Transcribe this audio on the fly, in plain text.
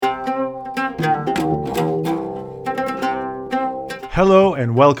Hello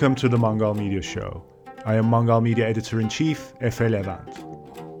and welcome to the Mongol Media Show. I am Mongol Media Editor-in-Chief, Efe Levent.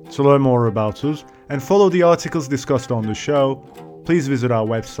 To learn more about us and follow the articles discussed on the show, please visit our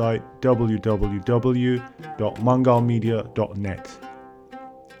website www.mongolmedia.net.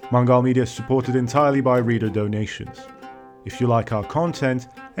 Mongol Media is supported entirely by reader donations. If you like our content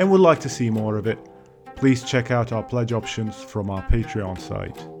and would like to see more of it, please check out our pledge options from our Patreon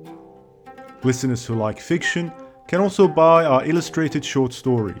site. Listeners who like fiction can also buy our illustrated short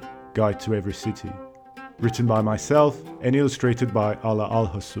story, Guide to Every City, written by myself and illustrated by Ala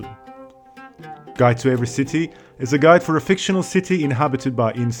Al-Hasul. Guide to Every City is a guide for a fictional city inhabited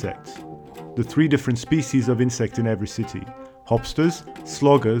by insects. The 3 different species of insect in every city, hopsters,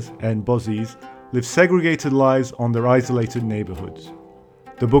 sloggers, and buzzies, live segregated lives on their isolated neighborhoods.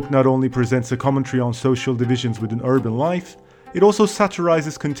 The book not only presents a commentary on social divisions within urban life, it also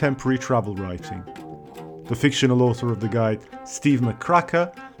satirizes contemporary travel writing. The fictional author of the guide, Steve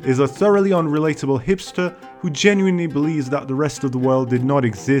McCracker, is a thoroughly unrelatable hipster who genuinely believes that the rest of the world did not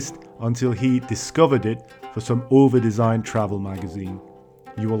exist until he discovered it for some over-designed travel magazine.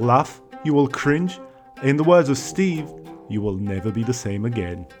 You will laugh, you will cringe. In the words of Steve, you will never be the same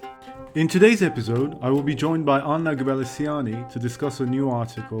again. In today's episode, I will be joined by Anna Gvelesiani to discuss a new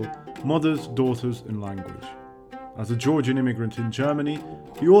article, Mothers, Daughters and Language. As a Georgian immigrant in Germany,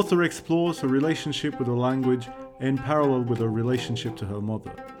 the author explores her relationship with her language in parallel with her relationship to her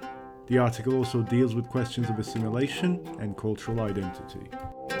mother. The article also deals with questions of assimilation and cultural identity.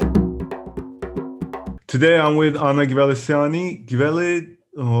 Today I'm with Anna Gvelesiani.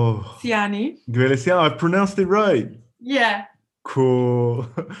 Gvelesiani, I pronounced it right. Yeah. Cool.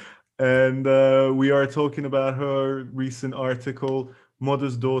 And we are talking about her recent article,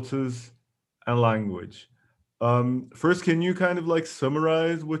 Mothers, Daughters and Language. First, can you kind of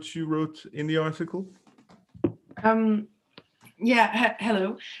summarize what you wrote in the article? Hello.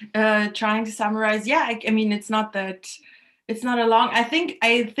 Trying to summarize. I mean, it's not a long. I think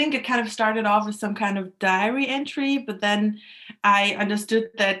it kind of started off as some kind of diary entry, but then I understood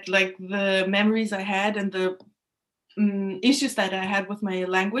that the memories I had and the issues that I had with my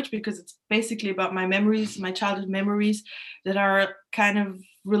language, because it's basically about my memories, my childhood memories that are kind of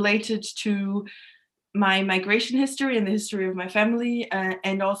related to my migration history and the history of my family,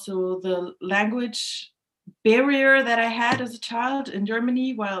 and also the language barrier that I had as a child in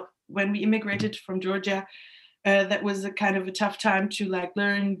Germany. When we immigrated from Georgia, that was a kind of a tough time to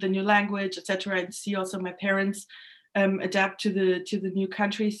learn the new language, etc., and see also my parents adapt to the new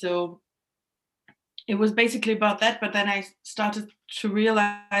country. So it was basically about that. But then I started to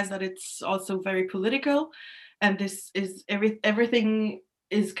realize that it's also very political, and this is everything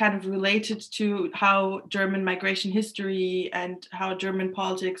is kind of related to how German migration history and how German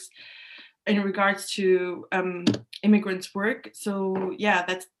politics in regards to immigrants work. So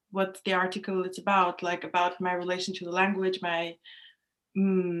that's what the article is about my relation to the language, my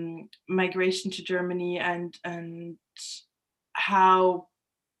migration to Germany, and how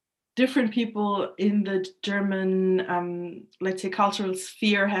different people in the German, let's say, cultural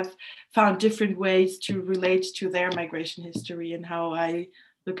sphere have found different ways to relate to their migration history and how I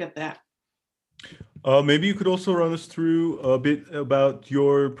look at that. Maybe you could also run us through a bit about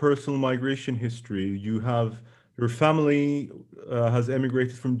your personal migration history. Your family has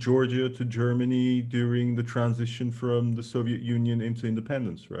emigrated from Georgia to Germany during the transition from the Soviet Union into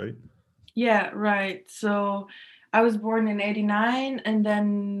independence, right? Yeah, right. So I was born in 1989, and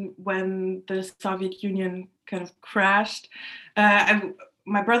then when the Soviet Union kind of crashed,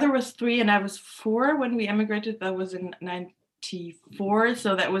 my brother was 3 and I was 4 when we emigrated. That was in 1994.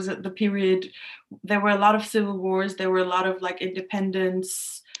 So that was the period. There were a lot of civil wars. There were a lot of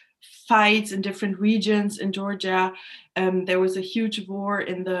independence fights in different regions in Georgia. There was a huge war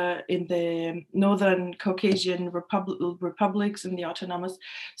in the northern Caucasian republics and the autonomous.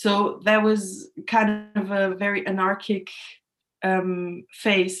 So that was kind of a very anarchic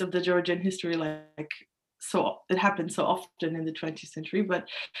phase of the Georgian history. So it happened so often in the 20th century, but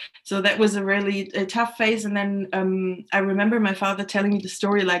so that was a tough phase. And then I remember my father telling me the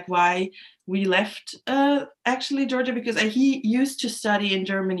story, why we left actually Georgia, because he used to study in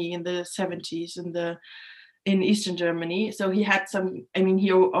Germany in the 70s in Eastern Germany. So he had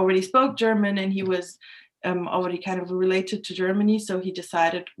he already spoke German, and he was already kind of related to Germany. So he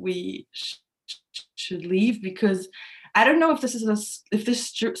decided we should leave, because I don't know if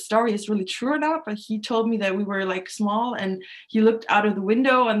this story is really true or not, but he told me that we were small, and he looked out of the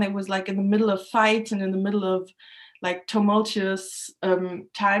window, and there was in the middle of fights and in the middle of tumultuous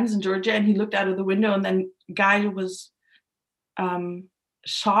times in Georgia, and he looked out of the window, and then a guy was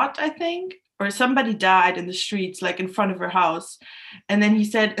shot, I think, or somebody died in the streets, like in front of her house. And then he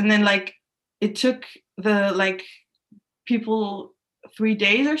said, and then like it took the like people 3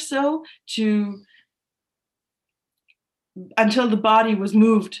 days or so to until the body was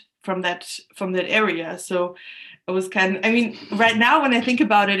moved from that area. So it was kind of, I mean, right now when I think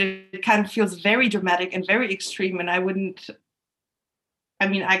about it, it kind of feels very dramatic and very extreme. And I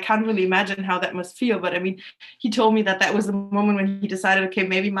mean, I can't really imagine how that must feel. But I mean, he told me that that was the moment when he decided, okay,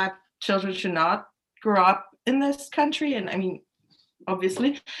 maybe my children should not grow up in this country. And I mean,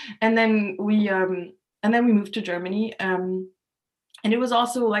 obviously. And then we moved to Germany. And it was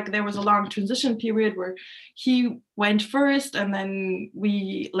also like there was a long transition period where he went first, and then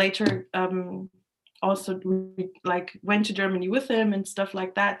we later also like went to Germany with him and stuff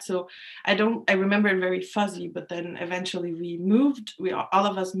like that. So I remember it very fuzzy, but then eventually we moved. We all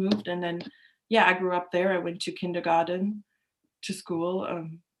of us moved, and then yeah, I grew up there. I went to kindergarten, to school,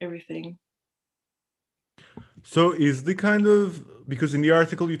 everything. So is the kind of, because in the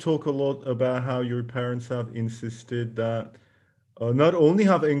article you talk a lot about how your parents have insisted that not only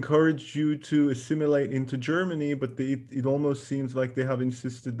have encouraged you to assimilate into Germany, but it almost seems like they have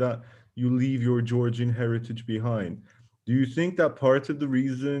insisted that you leave your Georgian heritage behind. Do you think that part of the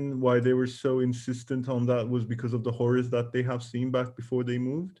reason why they were so insistent on that was because of the horrors that they have seen back before they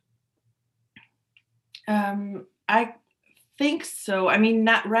moved? I think so. I mean,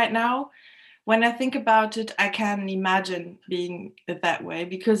 not right now. When I think about it, I can imagine being that way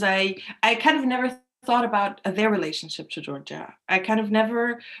because I kind of never thought about their relationship to Georgia. I kind of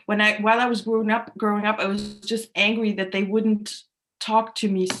never while I was growing up, I was just angry that they wouldn't talk to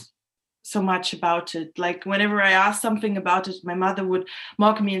me so much about it. Like whenever I asked something about it, my mother would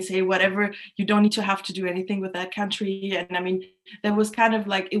mock me and say, "Whatever, you don't need to have to do anything with that country." And I mean, there was kind of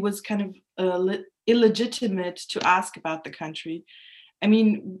like it was kind of illegitimate to ask about the country. I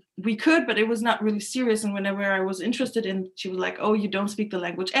mean, we could, but it was not really serious. And whenever I was interested in, she was like, "Oh, you don't speak the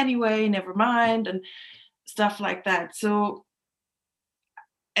language anyway, never mind," and stuff like that. So,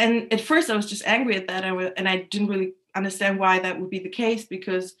 and at first I was just angry at that, and I didn't really understand why that would be the case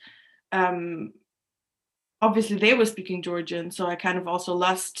because um, obviously they were speaking Georgian, so I kind of also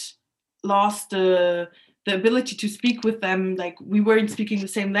lost the ability to speak with them. Like we weren't speaking the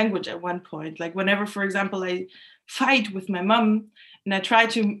same language at one point. Like whenever, for example, I fight with my mom and I try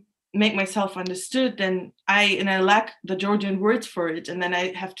to make myself understood, then I lack the Georgian words for it, and then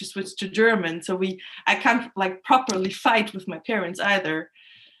I have to switch to German. So I can't like properly fight with my parents either.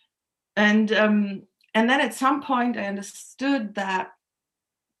 And then at some point I understood that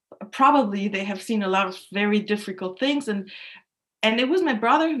probably they have seen a lot of very difficult things, and it was my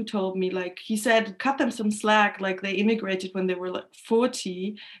brother who told me, like he said, cut them some slack. Like they immigrated when they were like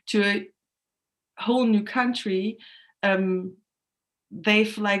 40 to a whole new country.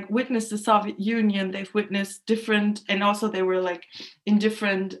 They've like witnessed the Soviet Union, they've witnessed different, and also they were like in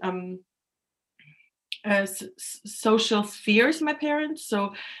different social spheres, my parents.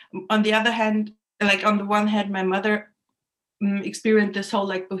 So on the other hand, like on the one hand, my mother experienced this whole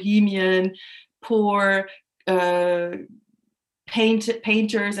like bohemian, poor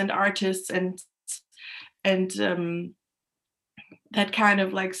painters and artists and that kind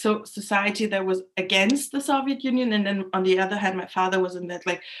of like society that was against the Soviet Union. And then on the other hand, my father was in that,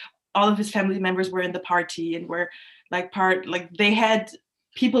 like all of his family members were in the party and were like they had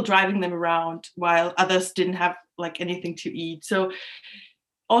people driving them around while others didn't have like anything to eat. So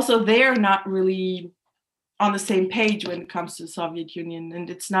also they're not really on the same page when it comes to the Soviet Union. And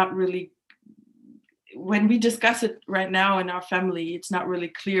it's not really, when we discuss it right now in our family, it's not really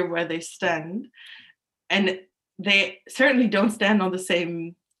clear where they stand. And they certainly don't stand on the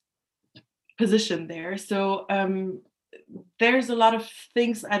same position there. So there's a lot of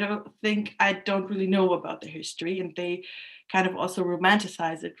things I don't really know about the history, and they kind of also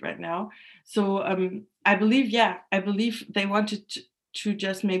romanticize it right now. So I believe they wanted to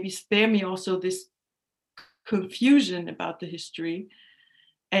just maybe spare me also this confusion about the history,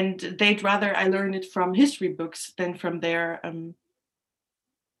 and they'd rather I learn it from history books than from their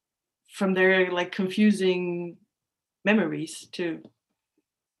like confusing memories too.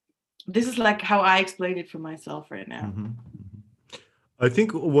 This is like how I explain it for myself right now. Mm-hmm. I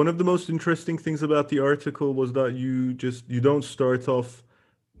think one of the most interesting things about the article was that you don't start off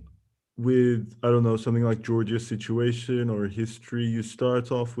with, I don't know, something like Georgia's situation or history. You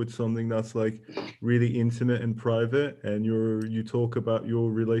start off with something that's like really intimate and private, and you talk about your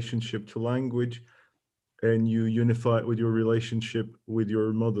relationship to language, and you unify it with your relationship with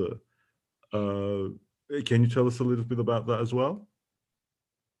your mother. Can you tell us a little bit about that as well?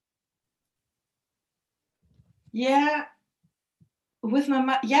 Yeah, with my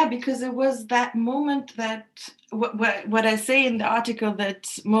mom, yeah, because it was that moment that what I say in the article, that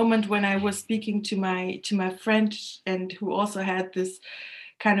moment when I was speaking to my friend, and who also had this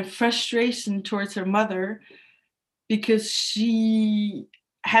kind of frustration towards her mother, because she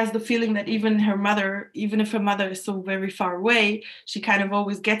has the feeling that even her mother, even if her mother is so very far away, she kind of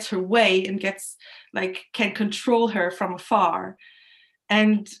always gets her way and gets like can control her from afar.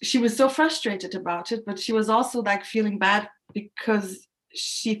 And she was so frustrated about it, but she was also like feeling bad because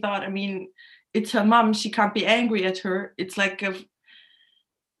she thought, I mean, it's her mom, she can't be angry at her. It's like a,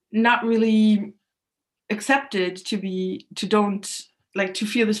 not really accepted to be, to don't like to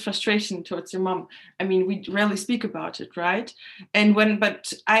feel this frustration towards your mom. I mean, we rarely speak about it, right? And when,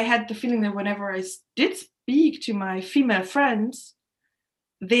 but I had the feeling that whenever I did speak to my female friends,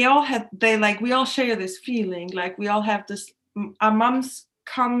 they all had, they like, we all share this feeling, like we all have this, our moms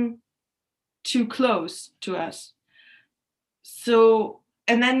come too close to us. So,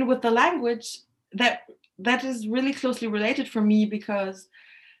 and then with the language, that that is really closely related for me, because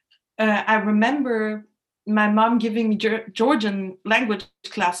I remember my mom giving me Georgian language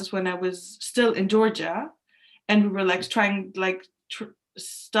classes when I was still in Georgia, and we were like trying like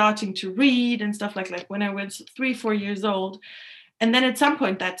starting to read and stuff like when I was 3 4 years old. And then at some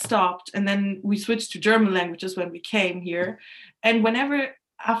point that stopped, and then we switched to German languages when we came here. And whenever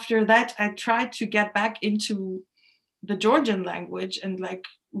after that I tried to get back into the Georgian language and like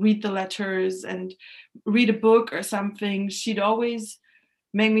read the letters and read a book or something, she'd always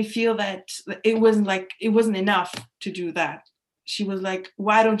make me feel that it wasn't like, it wasn't enough to do that. She was like,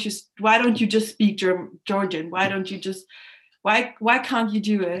 why don't you just speak Georgian? Why don't you just, why can't you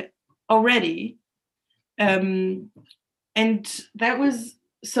do it already? And that was,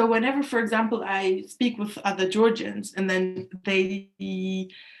 so whenever, for example, I speak with other Georgians and then they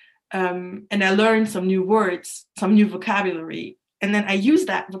and I learn some new words, some new vocabulary, and then I use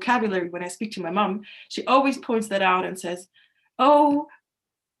that vocabulary when I speak to my mom, she always points that out and says, oh,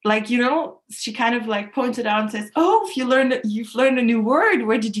 like, you know, she kind of like points it out and says, oh, if you've learned a new word,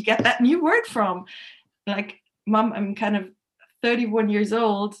 where did you get that new word from? Like, mom, I'm kind of 31 years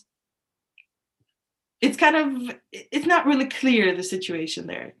old. It's kind of, it's not really clear, the situation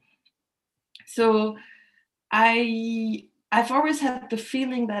there. So I've always had the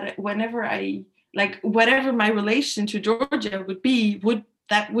feeling that whenever I, like, whatever my relation to Georgia would be,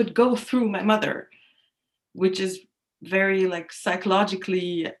 would go through my mother, which is very like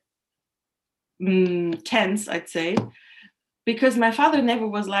psychologically tense, I'd say, because my father never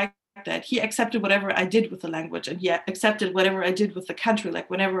was like that. He accepted whatever I did with the language, and he accepted whatever I did with the country. Like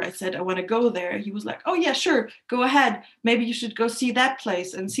whenever I said I want to go there, he was like, oh yeah, sure, go ahead. Maybe you should go see that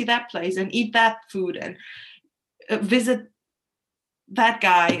place and see that place and eat that food and visit that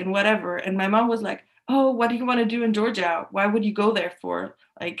guy and whatever. And my mom was like, oh, what do you want to do in Georgia? Why would you go there for?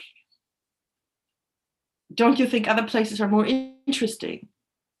 Like, don't you think other places are more interesting?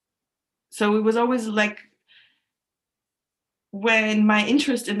 So it was always like, when my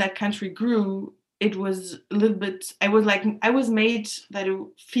interest in that country grew, it was a little bit, I was like, I was made that it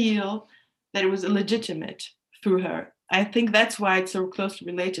feel that it was illegitimate through her. I think that's why it's so closely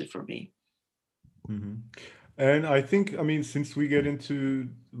related for me. Mm-hmm. And I think, I mean, since we get into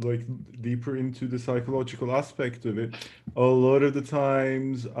like deeper into the psychological aspect of it, a lot of the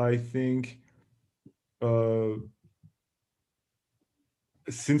times I think uh,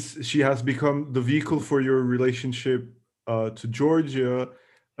 since she has become the vehicle for your relationship to Georgia,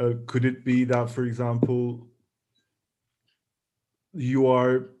 could it be that, for example, you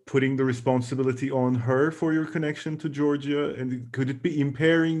are putting the responsibility on her for your connection to Georgia? And could it be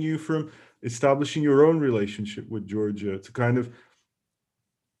impairing you from establishing your own relationship with Georgia, to kind of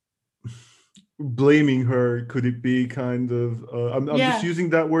blaming her? Could it be kind of, I'm just Yeah. using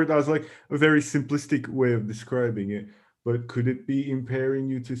that word as like a very simplistic way of describing it, but could it be impairing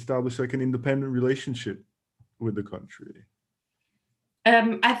you to establish like an independent relationship with the country?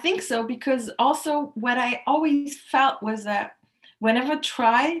 I think so, because also what I always felt was that whenever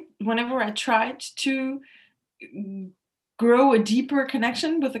I tried to grow a deeper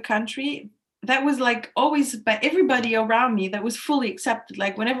connection with the country, that was like always by everybody around me, that was fully accepted.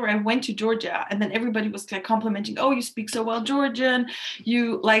 Like whenever I went to Georgia, and then everybody was like complimenting, oh, you speak so well Georgian,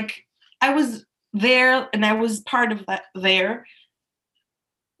 you like, I was there and I was part of that there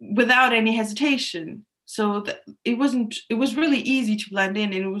without any hesitation. So it was really easy to blend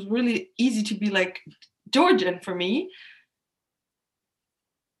in, and it was really easy to be like Georgian for me.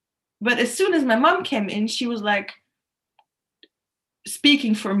 But as soon as my mom came in, she was like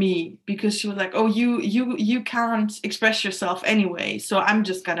speaking for me, because she was like, oh, you can't express yourself anyway, so I'm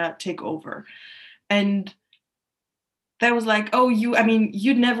just gonna take over. And that was like, oh,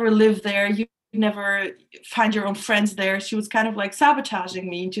 you'd never live there, you'd never find your own friends there. She was kind of like sabotaging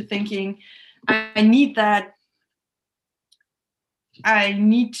me into thinking I need that, I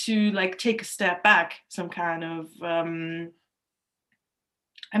need to like take a step back, some kind of I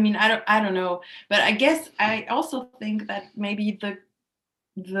don't know, but I guess I also think that maybe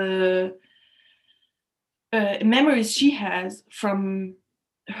the memories she has from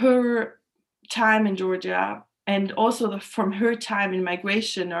her time in Georgia and also from her time in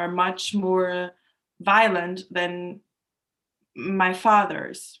migration are much more violent than my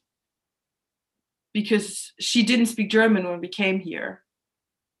father's, because she didn't speak German when we came here.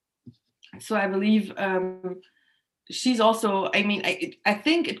 So I believe she's also, I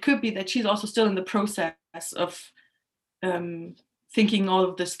think it could be that she's also still in the process of thinking all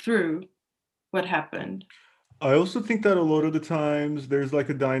of this through, what happened. I also think that a lot of the times there's like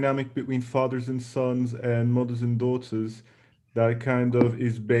a dynamic between fathers and sons and mothers and daughters that kind of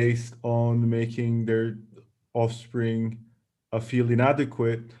is based on making their offspring feel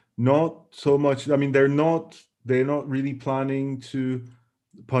inadequate. Not so much, I mean, they're not really planning to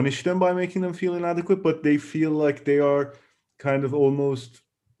punish them by making them feel inadequate, but they feel like they are kind of almost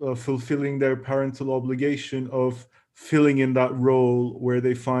fulfilling their parental obligation of filling in that role where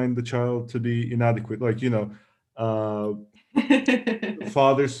they find the child to be inadequate. Like, uh,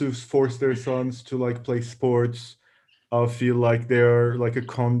 fathers who force their sons to like play sports feel like they're like a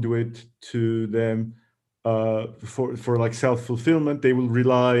conduit to them for like self-fulfillment. They will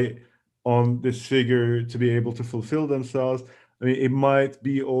rely on this figure to be able to fulfill themselves. I mean, it might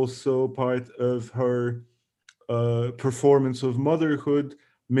be also part of her performance of motherhood,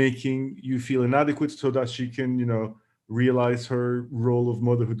 making you feel inadequate so that she can, realize her role of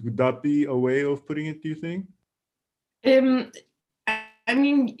motherhood. Would that be a way of putting it, do you think? um, I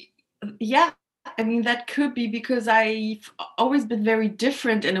mean, yeah, that could be because I've always been very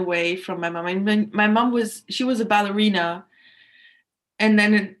different in a way from my mom. My mom she was a ballerina, and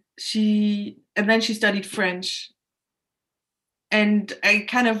then she studied French. And I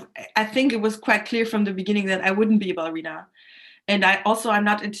think it was quite clear from the beginning that I wouldn't be a ballerina. And I'm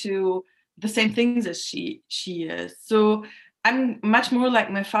not into the same things as she is. So I'm much more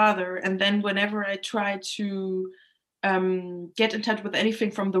like my father. And then whenever I try to get in touch with anything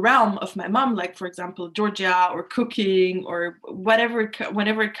from the realm of my mom, like for example Georgia or cooking or whatever,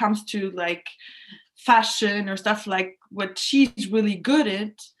 whenever it comes to like fashion or stuff like what she's really good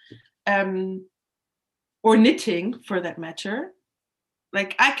at, or knitting for that matter,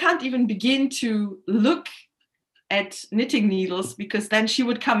 like I can't even begin to look at knitting needles, because then she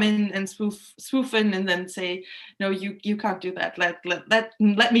would come in and swoof in and then say, no, you can't do that, let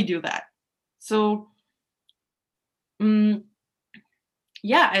me do that. So um,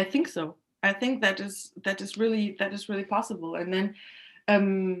 yeah, I think so. I think that is really possible. And then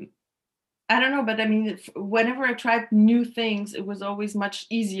um, I don't know, but whenever I tried new things, it was always much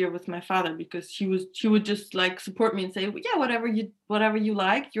easier with my father, because he would just like support me and say, yeah, whatever you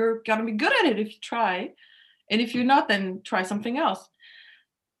like, you're gonna be good at it if you try, and if you're not, then try something else.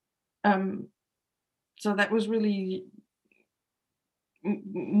 Um, so that was really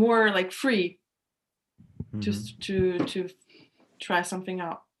more like free, Mhm. just to try something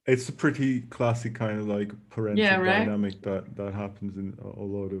out. It's a pretty classic kind of like Yeah, parental right. dynamic that happens in a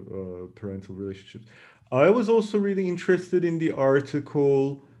lot of parental relationships. I was also really interested in the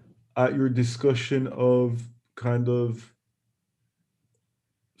article at your discussion of kind of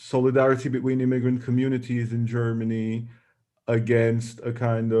solidarity between immigrant communities in Germany against a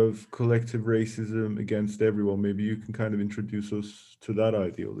kind of collective racism against everyone. Maybe you can kind of introduce us to that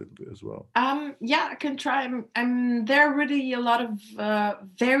idea a little bit as well. Yeah, I can try. There are really a lot of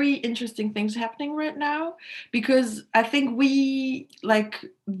very interesting things happening right now, because I think we like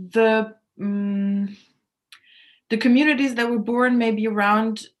the communities that were born maybe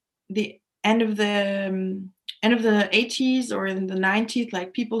around the end of the end of the 80s or in the 90s,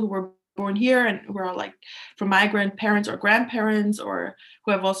 like people who were born here and who are like from migrant parents or grandparents, or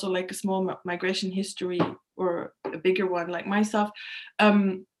who have also like a small migration history or a bigger one like myself.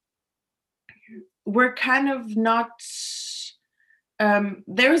 We're kind of not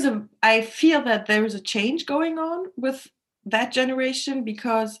I feel that there is a change going on with that generation,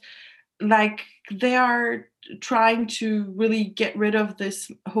 because like they are trying to really get rid of this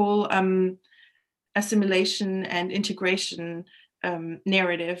whole assimilation and integration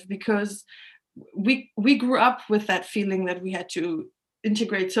narrative, because we grew up with that feeling that we had to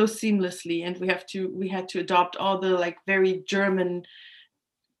integrate so seamlessly, and we had to adopt all the like very German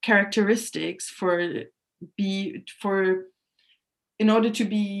characteristics be for in order to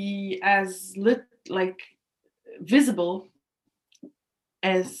be as lit like visible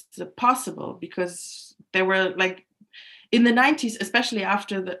as possible, because there were like in the 90s, especially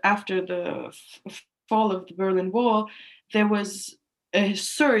after the fall of the Berlin Wall, there was a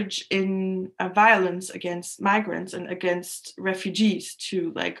surge in violence against migrants and against refugees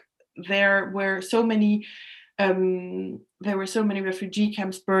too. Like there were so many refugee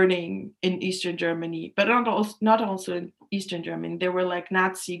camps burning in Eastern Germany, but not also in Eastern Germany. There were like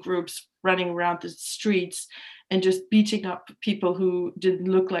Nazi groups running around the streets and just beating up people who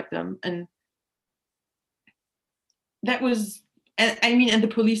didn't look like them. And that was, I mean, and the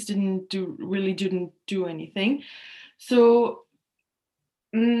police didn't do anything. So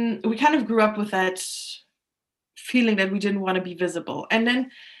we kind of grew up with that feeling that we didn't want to be visible. And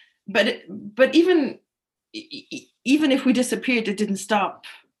then, but even if we disappeared, it didn't stop.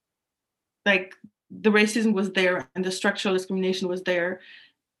 Like the racism was there and the structural discrimination was there,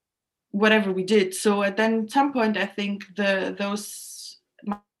 whatever we did. So at some point, I think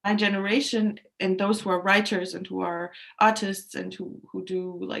my generation and those who are writers and who are artists and who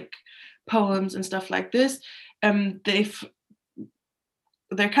do like poems and stuff like this,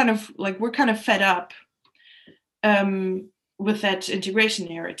 they're kind of like, we're kind of fed up with that integration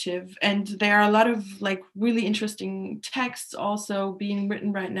narrative. And there are a lot of like really interesting texts also being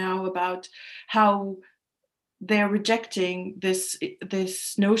written right now about how they're rejecting this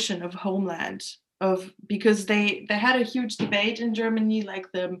notion of homeland, because they had a huge debate in Germany, like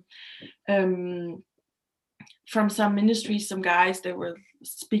from some ministries, some guys, they were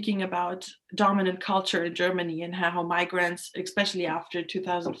speaking about dominant culture in Germany and how migrants, especially after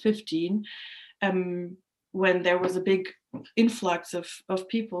 2015, when there was a big influx of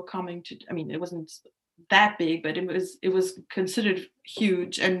people coming to, I mean, it wasn't that big, but it was considered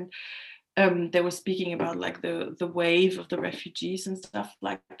huge. And they were speaking about like the wave of the refugees and stuff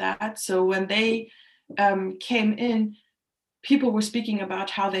like that. So when they came in, people were speaking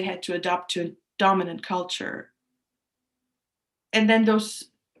about how they had to adapt to a dominant culture. And then those,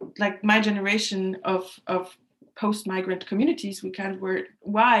 like my generation of post-migrant communities, we kind of were,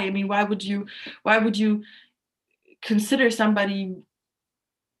 why? I mean, why would you consider somebody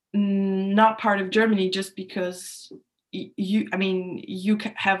not part of Germany just because you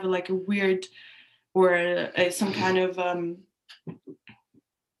have like a weird or some kind of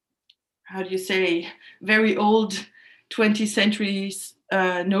how do you say, very old 20th centuries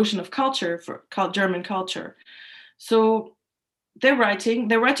notion of culture called German culture. So they're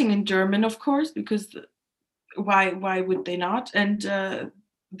writing in German, of course, because why would they not? And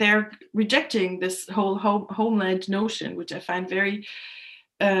they're rejecting this whole homeland notion, which I find very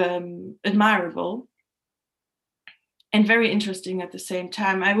admirable and very interesting at the same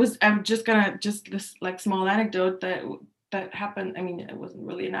time. I'm just this like small anecdote that happened. I mean, it wasn't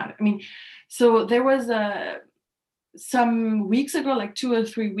really so there was some weeks ago, like 2 or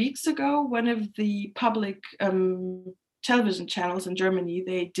 3 weeks ago, one of the public television channels in Germany,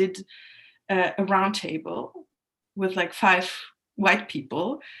 they did a roundtable with like 5 white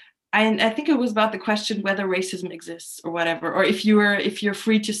people. And I think it was about the question whether racism exists or whatever, or if you're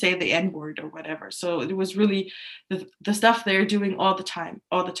free to say the N-word or whatever. So it was really the stuff they're doing all the time.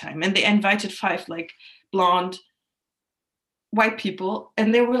 And they invited 5 like blonde white people,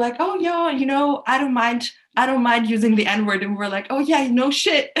 and they were like, oh yeah, I don't mind using the N-word. And we're like, oh yeah, no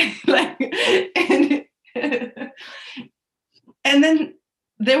shit. Like, and then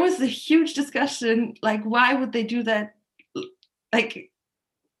there was a huge discussion, like, why would they do that? Like,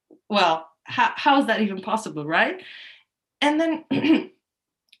 well, how is that even possible, right? And then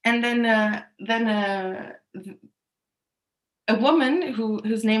a woman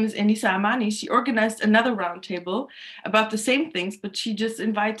whose name is Enisa Amani, she organized another roundtable about the same things, but she just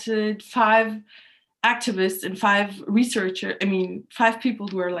invited 5 activists and 5 researchers. I mean, 5 people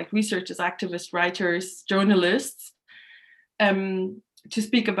who are like researchers, activists, writers, journalists, to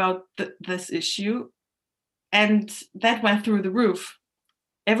speak about this issue. And that went through the roof.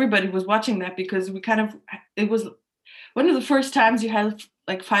 Everybody was watching that because it was one of the first times you had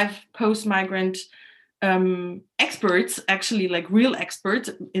like 5 post-migrant experts, actually like real experts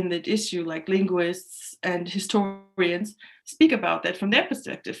in that issue, like linguists and historians, speak about that from their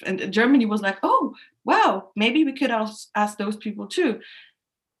perspective. And Germany was like, oh, wow, maybe we could ask those people too.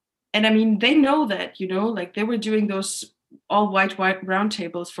 And I mean, they know that, like they were doing those all white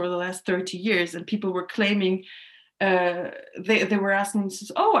roundtables for the last 30 years, and people were claiming, they were asking,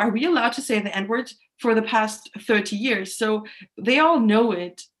 oh, are we allowed to say the N-word for the past 30 years? So they all know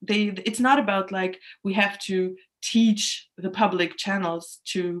it. It's not about like, we have to teach the public channels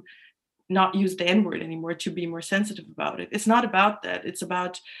to not use the N-word anymore, to be more sensitive about it. It's not about that. It's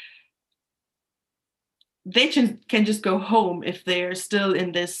about they can just go home if they are still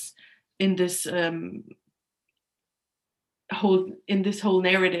in this whole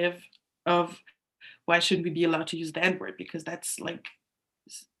narrative of why shouldn't we be allowed to use the N-word, because that's like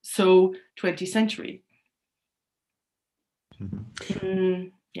so 20th century.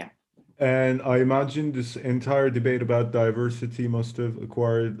 Yeah. And I imagine this entire debate about diversity must have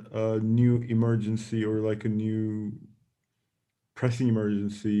acquired a new emergency, or like a new pressing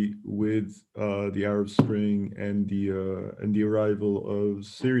emergency, with the Arab Spring and the arrival of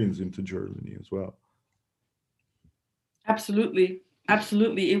Syrians into Germany as well. Absolutely.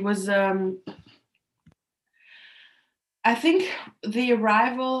 It was I think the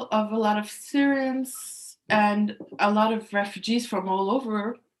arrival of a lot of Syrians and a lot of refugees from all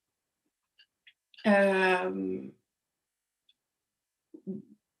over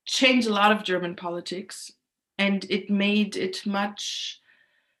changed a lot of German politics, and it made it much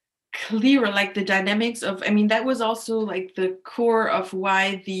clearer, like the dynamics of, I mean, that was also like the core of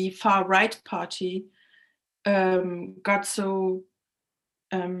why the far right party got so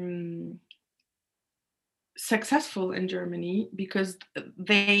successful in Germany, because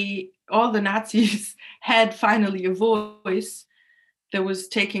all the Nazis had finally a voice that was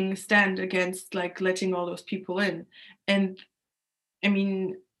taking a stand against like letting all those people in. And I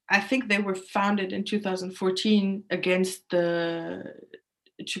mean, I think they were founded in 2014 to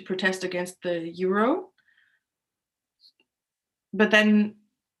protest against the euro. But then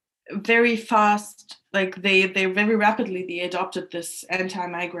very fast, like they very rapidly, they adopted this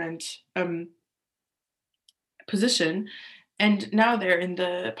anti-migrant position, and now they're in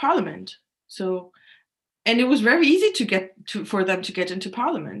the parliament. So, and it was very easy for them to get into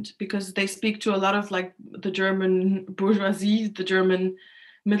parliament, because they speak to a lot of like the German bourgeoisie, the German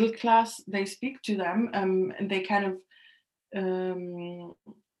middle class. They speak to them, and they kind of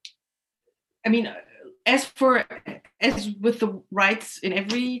I mean, as with the rights in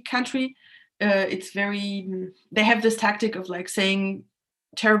every country, it's very, they have this tactic of like saying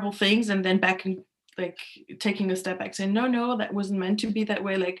terrible things and then like taking a step back, saying no, that wasn't meant to be that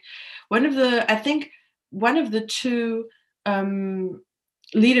way. Like I think one of the two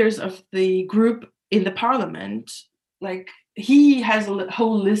leaders of the group in the parliament, like he has a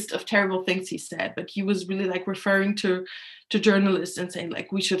whole list of terrible things he said, but he was really like referring to journalists and saying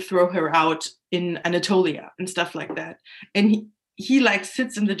like we should throw her out in Anatolia and stuff like that. And he like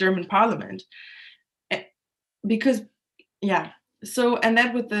sits in the German parliament because, yeah. So, and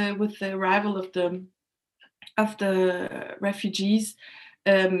that with the arrival of the refugees,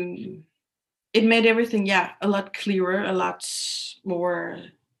 it made everything, yeah, a lot clearer, a lot more,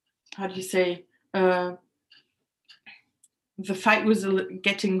 how do you say, the fight was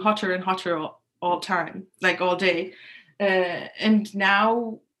getting hotter and hotter all time, like all day. And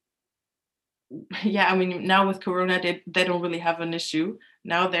now, yeah, I mean, now with Corona, they don't really have an issue.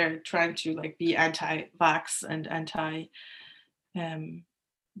 Now they're trying to like be anti-vax and anti,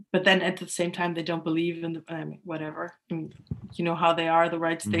 but then at the same time, they don't believe in the whatever. I mean, you know how they are, the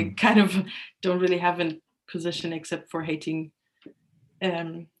rights. They kind of don't really have a position except for hating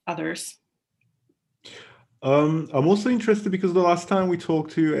others. I'm also interested because the last time we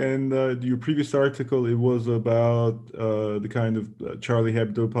talked to you, and your previous article, it was about the kind of Charlie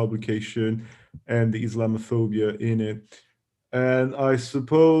Hebdo publication and the Islamophobia in it. And I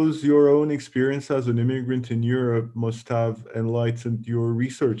suppose your own experience as an immigrant in Europe must have enlightened your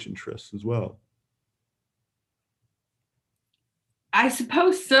research interests as well. I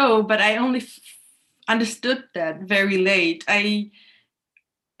suppose so, but I only understood that very late.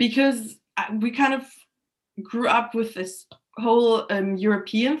 Because we kind of grew up with this whole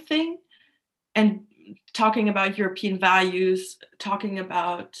European thing, and talking about European values, talking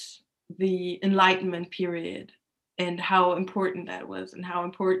about the Enlightenment period and how important that was, and how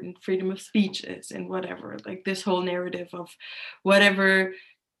important freedom of speech is, and whatever, like this whole narrative of whatever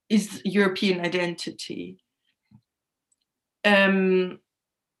is European identity. And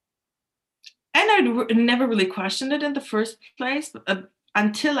I never really questioned it in the first place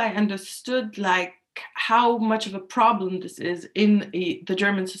until I understood like how much of a problem this is in the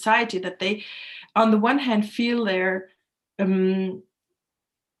German society, that they, on the one hand, feel they're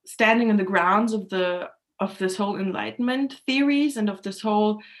standing on the grounds of this whole Enlightenment theories and of this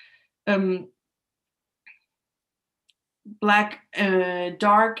whole black,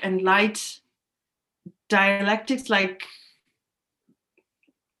 dark and light dialectics, like,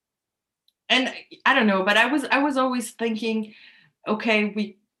 and I don't know, but I was always thinking, okay,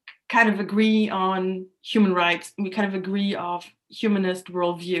 we kind of agree on human rights, we kind of agree of humanist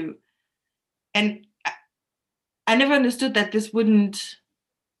worldview, and I never understood that this wouldn't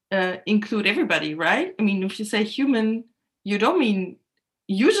include everybody, right? I mean, if you say human, you don't mean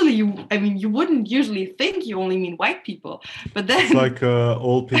usually you wouldn't usually think you only mean white people, but It's then like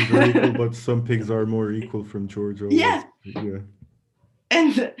all pigs are equal, but some pigs are more equal from Georgia. yeah, Was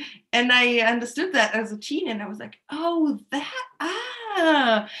yeah. and I understood that as a teen, and I was like, oh,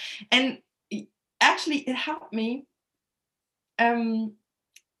 that and actually it helped me um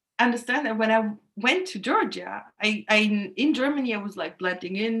understand that when I went to Georgia. I in Germany I was like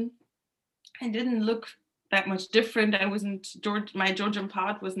blending in. I didn't look that much different. I wasn't my Georgian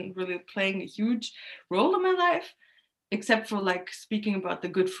part wasn't really playing a huge role in my life, except for like speaking about the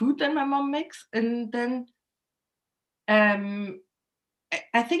good food that my mom makes. And then um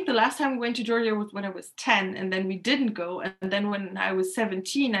I think the last time we went to Georgia was when I was 10, and then we didn't go. And then when I was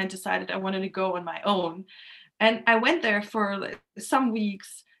 17, I decided I wanted to go on my own. And I went there for like some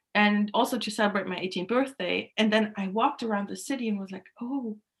weeks and also to celebrate my 18th birthday. And then I walked around the city and was like,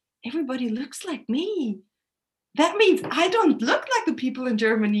 oh, everybody looks like me. That means I don't look like the people in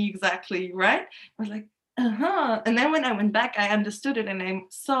Germany exactly, right? I was like, uh-huh. And then when I went back, I understood it and I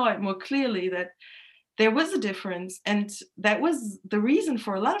saw it more clearly that there was a difference. And that was the reason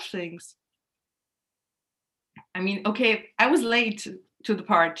for a lot of things. I mean, okay, I was late to the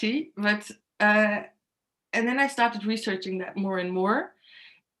party, but and then I started researching that more and more.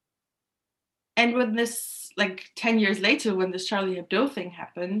 And when this, like 10 years later, when this Charlie Hebdo thing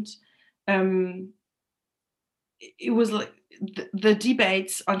happened, um, it was like the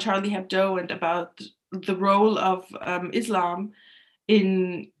debates on Charlie Hebdo and about the role of Islam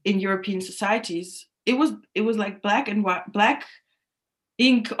in European societies. It was like black and white, black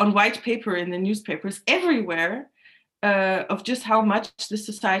ink on white paper in the newspapers everywhere, of just how much the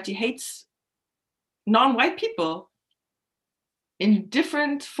society hates non-white people in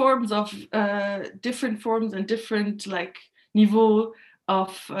different forms and different like niveau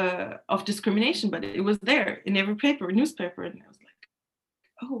of discrimination, but it was there in every newspaper, and I was like,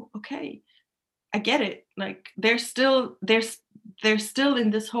 oh, okay, I get it. Like they're still in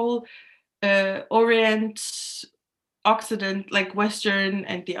this whole Orient, Occident, like Western,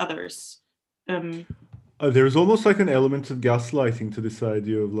 and the others. Um, There's almost like an element of gaslighting to this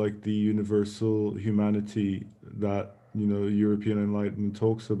idea of like the universal humanity that European Enlightenment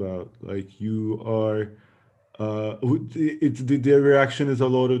talks about. Like you are, it's the reaction is a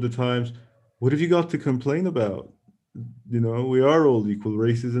lot of the times, what have you got to complain about? We are all equal.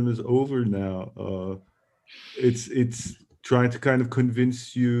 Racism is over now. It's trying to kind of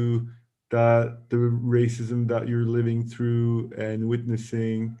convince you that the racism that you're living through and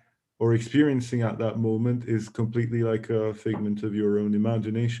witnessing or experiencing at that moment is completely like a figment of your own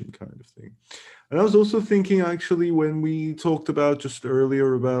imagination kind of thing. And I was also thinking actually when we talked about just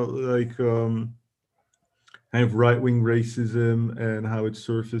earlier about like kind of right-wing racism and how it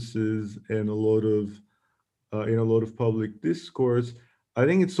surfaces in a lot of public discourse. I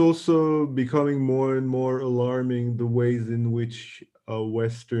think it's also becoming more and more alarming the ways in which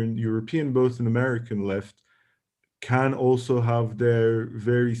Western European, both an American left, can also have their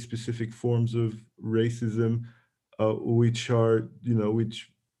very specific forms of racism,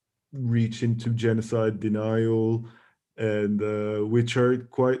 which reach into genocide denial, and which are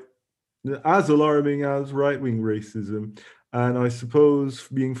quite as alarming as right wing racism. And I suppose,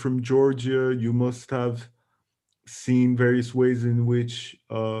 being from Georgia, you must have seen various ways in which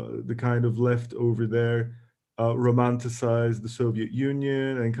the kind of left over there romanticize the Soviet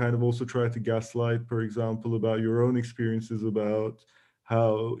Union and kind of also try to gaslight, for example, about your own experiences about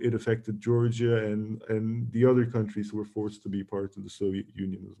how it affected Georgia and the other countries who were forced to be part of the Soviet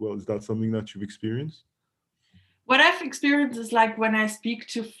Union as well. Is that something that you've experienced? what I've experienced is like when I speak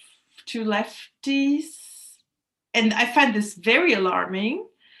to lefties, and I find this very alarming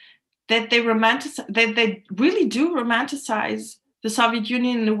that they really do romanticize the Soviet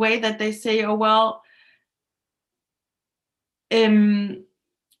Union in a way that they say, oh well, um,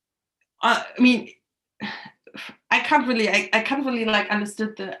 I mean, I can't really like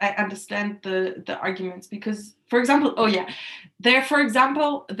understand the arguments because, for example, oh yeah, they're for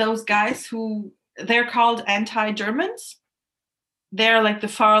example those guys who they're called anti-Germans. They're like the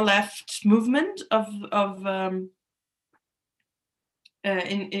far left movement of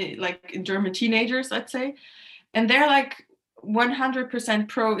in like in German teenagers, let's say, and they're like 100%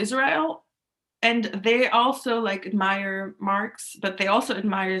 pro-Israel, and they also like admire Marx, but they also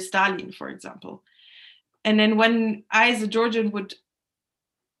admire Stalin, for example. And then when I, as a Georgian, would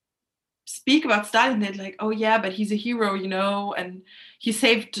speak about Stalin, they're like, "Oh yeah, but he's a hero, and he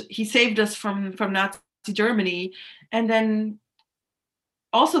saved us from Nazi Germany." And then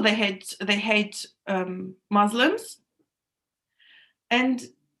also they hate Muslims, and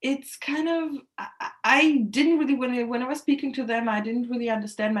it's kind of, I didn't really, when I was speaking to them, I didn't really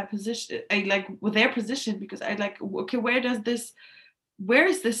understand my position, I like with their position, because I like, okay, where is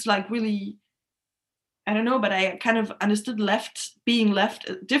this like really, I don't know, but I kind of understood being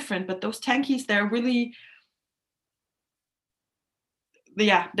left different, but those tankies, they're really,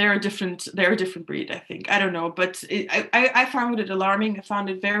 yeah, they're a different breed, I think. I don't know, but I found it alarming. I found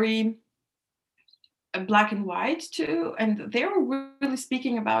it very black and white too, and they were really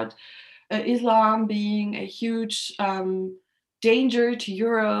speaking about Islam being a huge danger to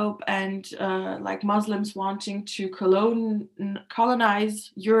Europe, and like Muslims wanting to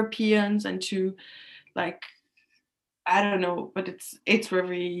colonize Europeans, and to like, I don't know, but it's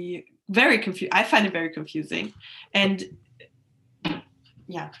very very confusing. I find it very confusing, and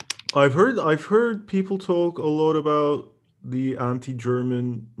yeah. I've heard people talk a lot about the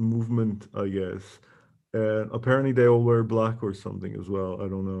anti-German movement, I guess. And apparently they all wear black or something as well. I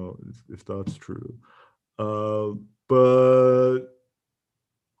don't know if that's true. Uh, but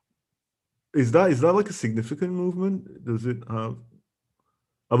is that like a significant movement? Does it have?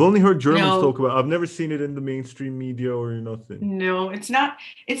 I've only heard Germans talk No, about. I've never seen it in the mainstream media or nothing. no, it's not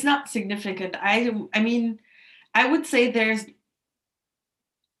significant. I mean, I would say there's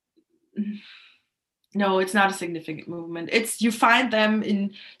no, it's not a significant movement. It's, you find them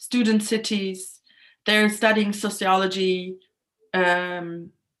in student cities. They're studying sociology.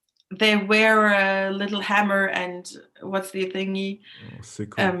 Um, they wear a little hammer and what's the thingy? Oh,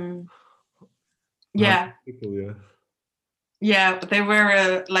 sickle. Um, Hammer yeah, sickle, yeah. yeah. They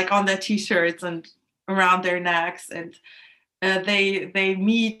wear like on their t-shirts and around their necks, and they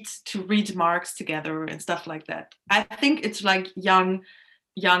meet to read Marx together and stuff like that. I think it's like young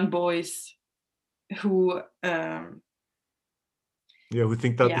boys who Yeah, we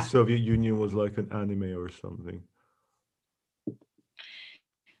think that the yeah. Soviet Union was like an anime or something.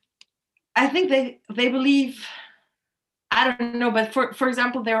 I think they believe, I don't know, but for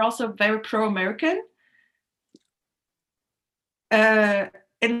example, they're also very pro-American. And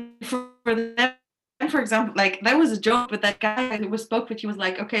for them, for example, like there was a joke with that guy who was spoke with. He was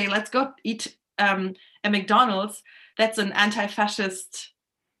like, "Okay, let's go eat at McDonald's. That's an anti-fascist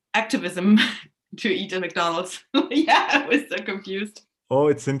activism to eat at McDonald's." Yeah, I was so confused. Oh,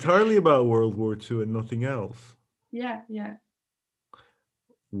 it's entirely about World War II and nothing else. Yeah, yeah,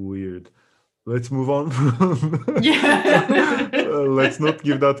 Weird. Let's move on from. yeah. Let's not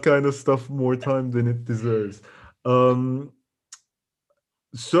give that kind of stuff more time than it deserves. Um,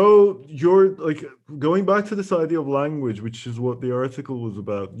 so you're like going back to this idea of language, which is what the article was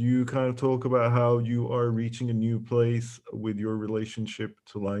about. You kind of talk about how you are reaching a new place with your relationship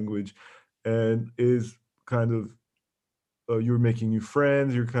to language, and is kind of you're making new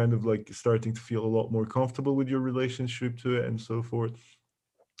friends. You're kind of like starting to feel a lot more comfortable with your relationship to it, and so forth.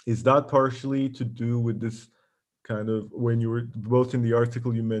 Is that partially to do with this kind of when you were both in the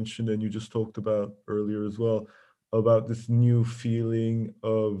article you mentioned and you just talked about earlier as well about this new feeling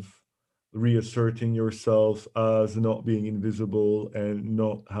of reasserting yourself as not being invisible and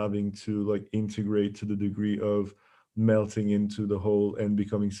not having to like integrate to the degree of melting into the whole and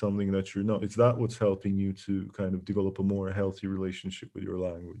becoming something that you're not? Is that what's helping you to kind of develop a more healthy relationship with your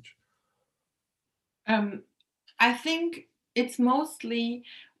language? um, I think it's mostly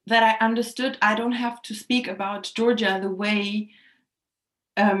that I understood I don't have to speak about Georgia the way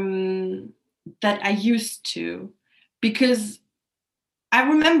um, that I used to, because I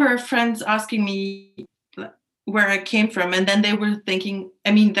remember friends asking me where I came from, and then they were thinking.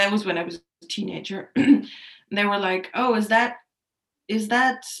 I mean, that was when I was a teenager. They were like, "Oh, is that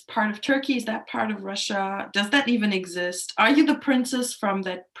part of Turkey? Is that part of Russia? Does that even exist? Are you the princess from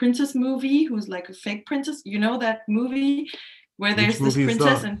that princess movie who's like a fake princess? You know that movie where Which there's this movie is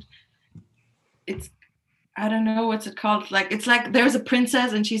princess that? and it's, I don't know what's it called. Like it's like there's a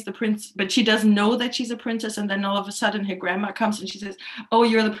princess and she's the prince, but she doesn't know that she's a princess. And then all of a sudden her grandma comes and she says, "Oh,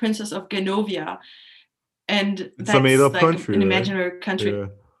 you're the princess of Genovia," and It's a that's made-up like country, an right? imaginary country. Yeah.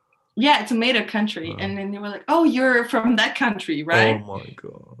 Yeah, it's a made-up country. Wow. And then they were like, "Oh, you're from that country, Oh right?" my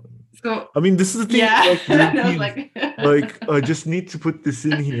god. So I mean, this is the thing with yeah, like and I was Europeans. like, Like, I just need to put this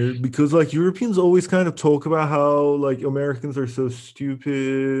in here because like Europeans always kind of talk about how like Americans are so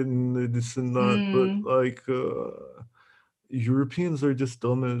stupid and this and that, but mm, like Europeans are just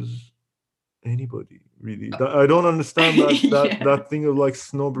dumb as anybody, really. I don't understand yeah. that thing of like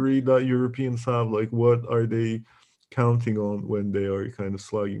snobbery that Europeans have. Like, what are they counting on when they are kind of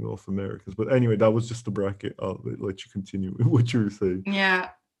slagging off Americans? But anyway, that was just a bracket. I'll let you continue with what you were saying. Yeah.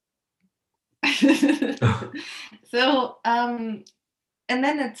 So and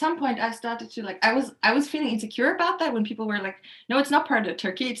then at some point I started to like, I was feeling insecure about that when people were like, no, it's not part of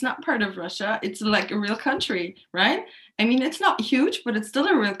Turkey, it's not part of Russia, it's like a real country, right? I mean, it's not huge, but it's still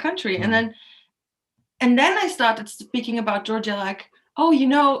a real country. And then I started speaking about Georgia, like, oh,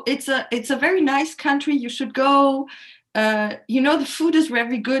 it's a very nice country. You should go. The food is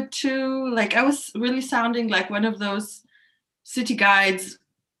very good too. Like, I was really sounding like one of those city guides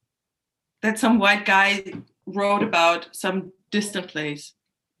that some white guy wrote about some distant place.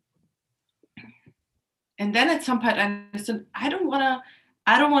 And then at some point I understood I don't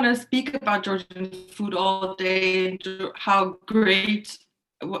want to speak about Georgian food all day and how great,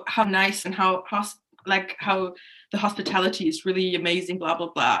 how nice, and how the hospitality is really amazing, blah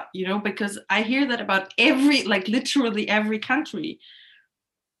blah blah. Because I hear that about like literally every country.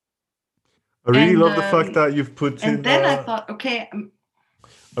 I really And love the fact that you've put and in. then I thought, okay,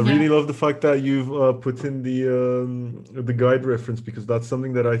 I yeah, really love the fact that you've put in the guide reference, because that's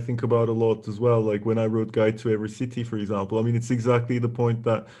something that I think about a lot as well. Like when I wrote Guide to Every City, for example. I mean, it's exactly the point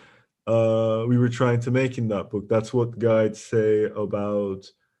that we were trying to make in that book. That's what guides say about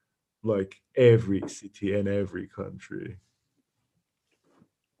like every city and every country.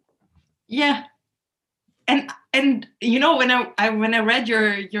 yeah. And when I read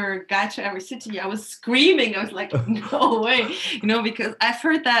your guide to every city, I was screaming. I was like, no way, because I've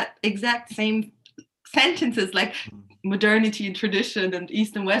heard that exact same sentences, like modernity and tradition and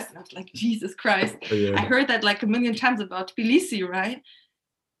East and West. And I was like, Jesus Christ. I Yeah. heard that like a million times about Tbilisi, right?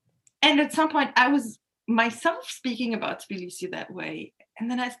 And at some point I was myself speaking about Tbilisi that way. And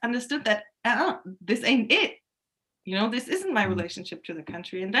then I understood that this ain't it. This isn't my Mm. relationship to the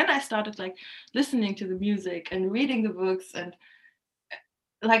country. And then I started like listening to the music and reading the books, and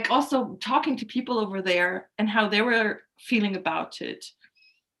like also talking to people over there and how they were feeling about it.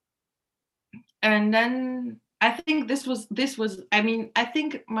 And then I think this was I mean, I think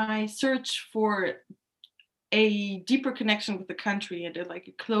my search for a deeper connection with the country and like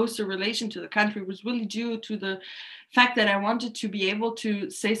a closer relation to the country was really due to the fact that I wanted to be able to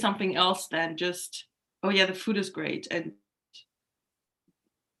say something else than just, oh yeah, the food is great, and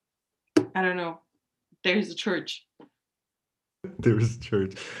I don't know, there's a church. There's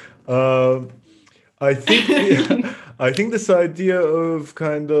church. Um, I think I think this idea of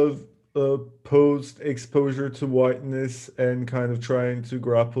kind of post exposure to whiteness and kind of trying to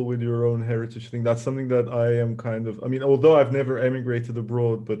grapple with your own heritage thing, that's something that I am kind of, I mean, although I've never emigrated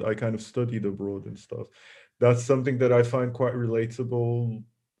abroad, but I kind of studied abroad and stuff. That's something that I find quite relatable,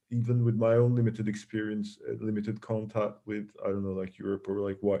 even with my own limited experience, limited contact with, I don't know, like Europe or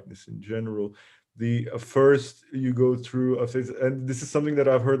like whiteness in general. The first you go through a phase, and this is something that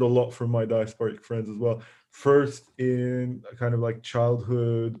I've heard a lot from my diasporic friends as well. First, in kind of like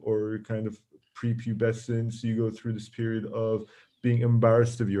childhood or kind of prepubescence, you go through this period of being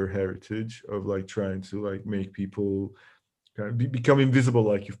embarrassed of your heritage, of like trying to like make people kind of become invisible,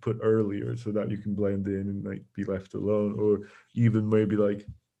 like you've put earlier, so that you can blend in and like be left alone, or even maybe like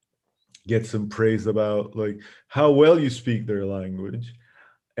get some praise about like how well you speak their language.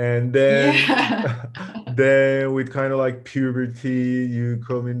 And then Yeah. then with kind of like puberty, you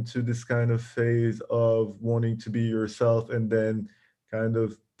come into this kind of phase of wanting to be yourself, and then kind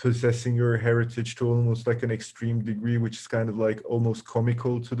of possessing your heritage to almost like an extreme degree, which is kind of like almost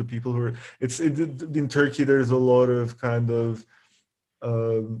comical to the people who are, in Turkey there's a lot of kind of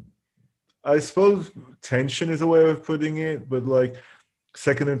um I suppose tension is a way of putting it, but like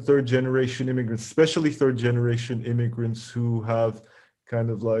second and third generation immigrants, especially third generation immigrants who have kind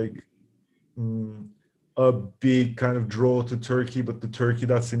of like mm, a big kind of draw to Turkey, but the Turkey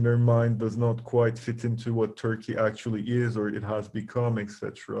that's in their mind does not quite fit into what Turkey actually is or it has become,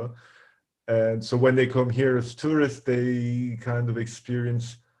 etc. And so when they come here as tourists, they kind of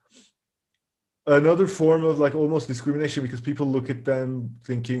experience another form of like almost discrimination, because people look at them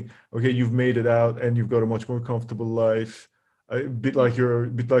thinking, okay, you've made it out and you've got a much more comfortable life, a bit like your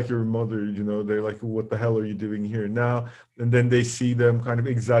mother, they're like, what the hell are you doing here now? And then they see them kind of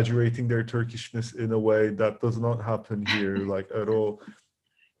exaggerating their Turkishness in a way that does not happen here like at all,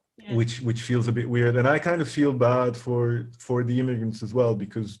 Yeah. which feels a bit weird. And I kind of feel bad for the immigrants as well,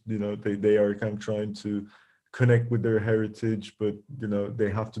 because they are kind of trying to connect with their heritage, but they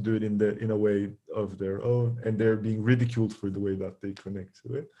have to do it in a way of their own, and they're being ridiculed for the way that they connect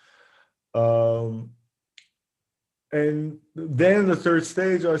to it. And then the third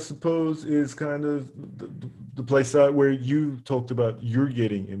stage, I suppose, is kind of the place that where you talked about you're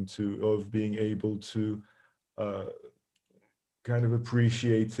getting into, of being able to uh, kind of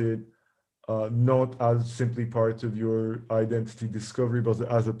appreciate it, not as simply part of your identity discovery, but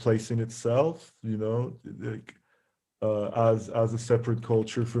as a place in itself, like as a separate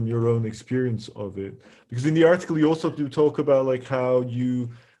culture from your own experience of it? Because in the article you also do talk about like how you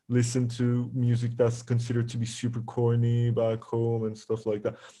listen to music that's considered to be super corny back home and stuff like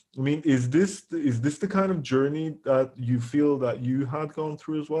that. I mean, is this the kind of journey that you feel that you had gone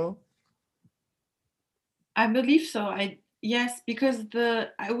through as well? I believe so. I Yes, because the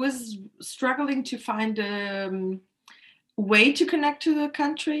I was struggling to find a way to connect to the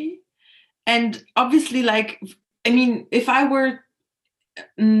country, and obviously, like, I mean, if I were,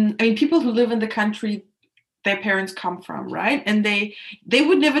 I mean, people who live in the country their parents come from, right? And they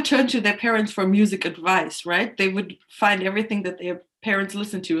would never turn to their parents for music advice, right? They would find everything that their parents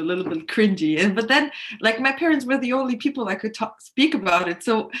listen to a little bit cringy. And but then, like, my parents were the only people I could speak about it.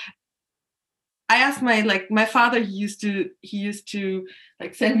 So I asked my father. He used to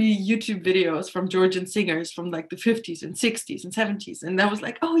like send me YouTube videos from Georgian singers from like the 50s and 60s and 70s, and I was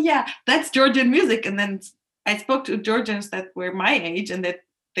like, oh yeah, that's Georgian music. And then I spoke to Georgians that were my age and that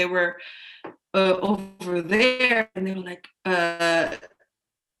they were over there, and they were like,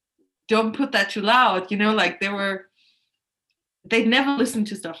 don't put that too loud, like they'd never listened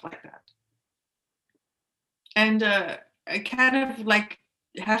to stuff like that. And I kind of like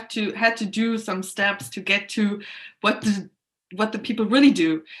had to do some steps to get to what the people really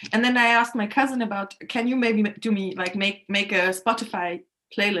do. And then I asked my cousin about, can you maybe do me like make a Spotify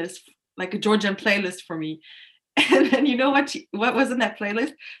playlist, like a Georgian playlist for me. And then you know what was in that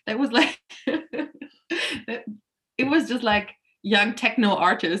playlist? That was like it was just like young techno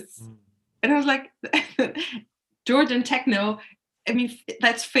artists. Mm. And I was like, Georgian techno. I mean,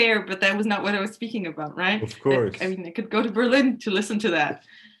 that's fair, but that was not what I was speaking about, right? Of I course. mean, I could go to Berlin to listen to that.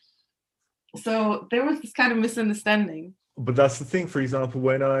 So there was this kind of misunderstanding. But that's the thing. For example,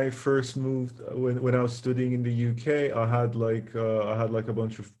 when I first moved, when I was studying in the UK, I had like a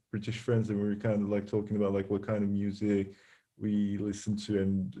bunch of British friends, and we were kind of like talking about like what kind of music we listened to,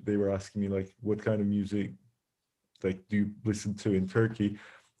 and they were asking me like what kind of music like do you listen to in Turkey?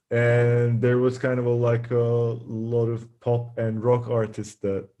 And there was kind of like a lot of pop and rock artists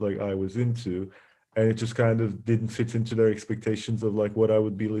that like I was into, and it just kind of didn't fit into their expectations of like what I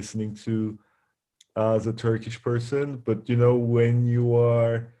would be listening to as a Turkish person. But Yeah.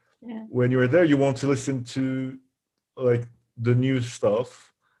 when you're there, you want to listen to like the new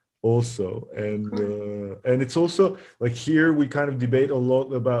stuff also. And it's also like here we kind of debate a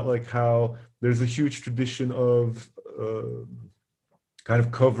lot about like how there's a huge tradition of kind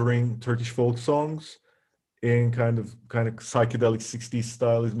of covering Turkish folk songs in kind of psychedelic 60s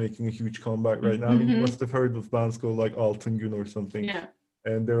style is making a huge comeback right now. I mean, you Mm-hmm. must have heard of bands called like Altın Gün or something, Yeah.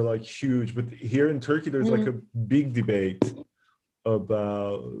 and they're like huge. But here in Turkey, there's like a Mm. big debate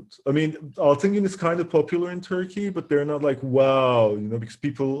about. I mean, Altın Gün is kind of popular in Turkey, but they're not like wow, because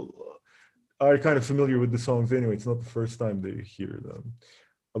people are kind of familiar with the songs anyway. It's not the first time they hear them.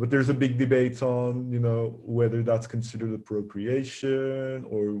 But there's a big debate on, whether that's considered appropriation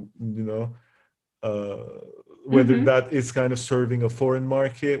or, uh, whether Mm-hmm. that is kind of serving a foreign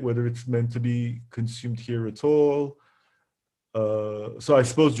market, whether it's meant to be consumed here at all. So I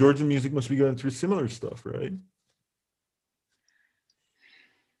suppose Georgian music must be going through similar stuff, right?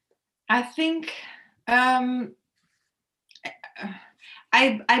 I think um,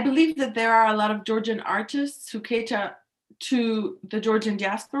 I believe that there are a lot of Georgian artists who cater to the Georgian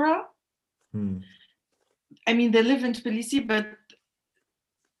diaspora. Hmm. I mean, they live in Tbilisi, but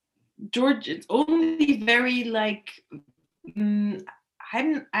George, it's only very like mm,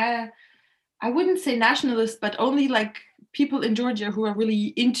 I'm I wouldn't say nationalist, but only like people in Georgia who are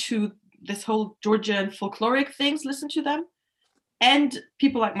really into this whole Georgian folkloric things listen to them, and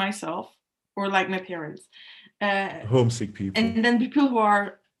people like myself or like my parents, uh, Homesick people. and then people who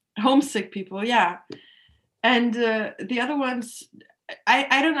are homesick people, yeah. And the other ones,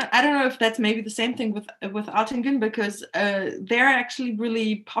 I don't know if that's maybe the same thing with Altingen, because they're actually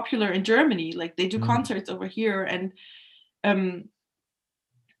really popular in Germany. Like they do Hmm. concerts over here, and um,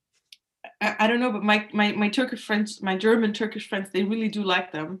 I don't know, but my Turkish friends, my German Turkish friends, they really do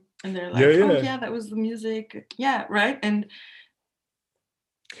like them, and they're Yeah, like, oh yeah. yeah, that was the music, yeah, right. And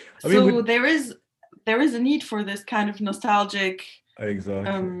I mean, so there is a need for this kind of nostalgic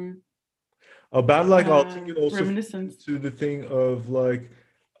exactly. um, A band like Altingen also fits reminiscence. into the thing of like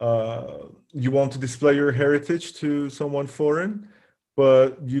you want to display your heritage to someone foreign,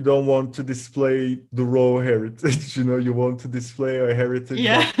 but you don't want to display the raw heritage. You want to display a heritage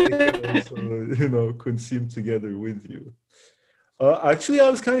Yeah. that they can also consume together with you. Actually, I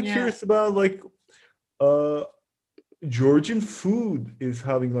was kind of Yeah. curious about like uh Georgian food is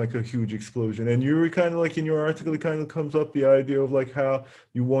having like a huge explosion. And you were kind of like in your article, it kind of comes up the idea of like how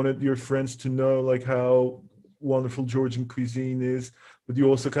you wanted your friends to know like how, wonderful Georgian cuisine is, but you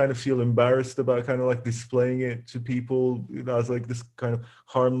also kind of feel embarrassed about kind of like displaying it to people as like this kind of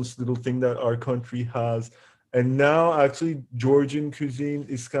harmless little thing that our country has. And now actually Georgian cuisine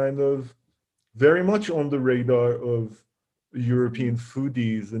is kind of very much on the radar of European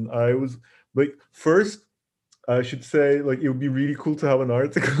foodies. And I was like, first, I should say, like, it would be really cool to have an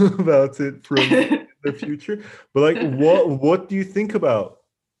article about it from the future. But like, what do you think about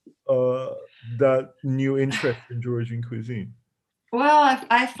uh, that new interest in Georgian cuisine? Well,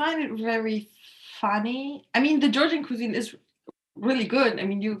 I find it very funny. I mean, the Georgian cuisine is really good. I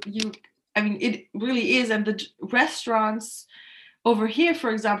mean, I mean, it really is. And the restaurants over here,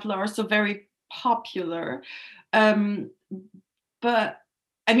 for example, are also very popular. Um, but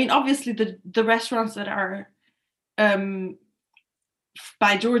I mean, obviously, the restaurants that are um,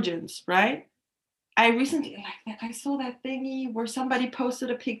 by Georgians, right? I recently like I saw that thingy where somebody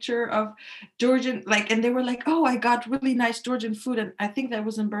posted a picture of Georgian, like, and they were like, "Oh, I got really nice Georgian food," and I think that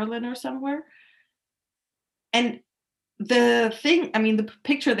was in Berlin or somewhere. And the thing, I mean, the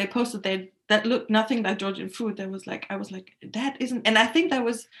picture they posted, that looked nothing like Georgian food. That was like, I was like, that isn't, and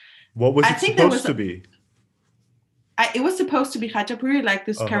What was I it think that supposed was, to be? it was supposed to be khachapuri, like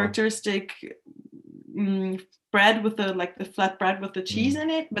this Uh-huh. characteristic bread with the like the flat bread with the cheese Mm. in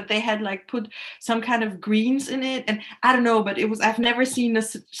it, but they had like put some kind of greens in it, and I don't know, but it was, I've never seen a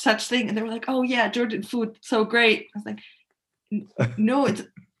such thing, and they were like, oh yeah, Georgian food, so great. I was like, no, it's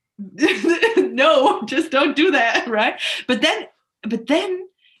no, just don't do that, right? But then,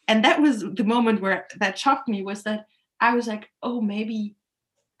 and that was the moment where that shocked me, was that I was like, oh, maybe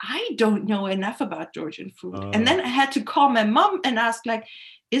I don't know enough about Georgian food. And Uh, then I had to call my mom and ask, like,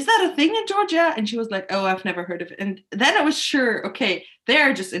 is that a thing in Georgia? And she was like, oh, I've never heard of it. And then I was sure, okay,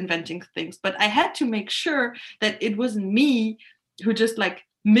 they're just inventing things. But I had to make sure that it wasn't me who just like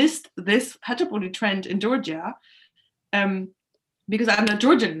missed this hachapuri trend in Georgia, um, because I'm not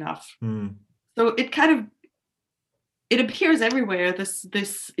Georgian enough. mm. So it kind of, it appears everywhere,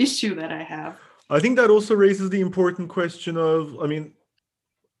 this issue that I have. I think that also raises the important question of, I mean,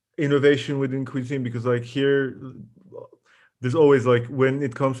 innovation within cuisine, because like here there's always like when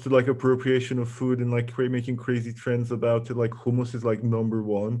it comes to like appropriation of food and like making crazy trends about it, like hummus is like number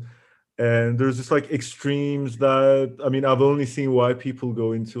one, and there's just like extremes that, I mean, I've only seen why people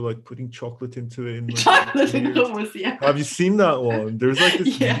go into like putting chocolate into it in like Chocolate and weird. hummus, yeah. Have you seen that one? There's like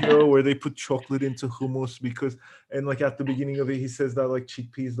this Yeah. video where they put chocolate into hummus because, and like at the beginning of it he says that like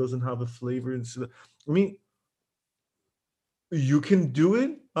chickpeas doesn't have a flavor, and so I mean, you can do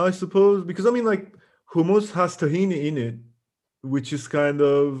it, I suppose, because I mean, like hummus has tahini in it, which is kind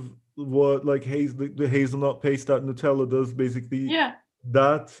of what like the hazelnut paste that Nutella does, basically Yeah.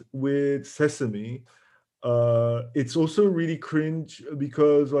 that with sesame. It's also really cringe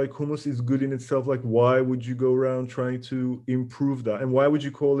because like hummus is good in itself. Like, why would you go around trying to improve that? And why would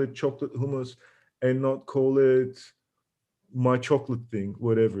you call it chocolate hummus and not call it my chocolate thing,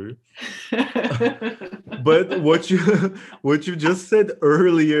 whatever? But what you what you just said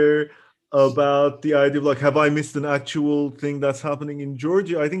earlier about the idea of like, have I missed an actual thing that's happening in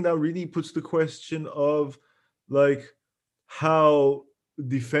Georgia? I think that really puts the question of like, how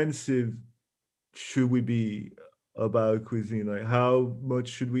defensive should we be about cuisine? Like, how much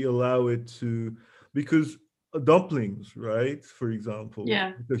should we allow it to? Because dumplings, right? For example,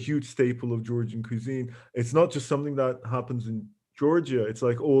 Yeah. the huge staple of Georgian cuisine. It's not just something that happens in Georgia. It's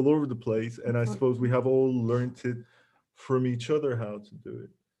like all over the place, and I suppose we have all learned it from each other how to do it.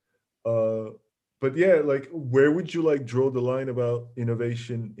 But yeah, like, where would you like draw the line about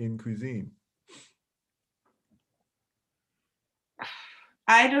innovation in cuisine?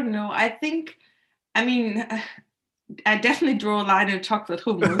 I don't know. I think, I mean, I definitely draw a line in chocolate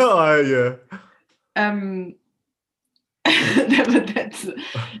hummus. Yeah. Um, but that's,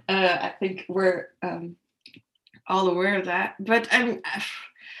 I think we're all aware of that. But I'm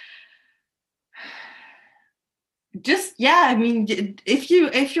just, yeah. I mean,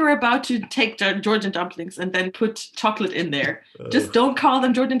 if you're about to take Georgian dumplings and then put chocolate in there, just don't call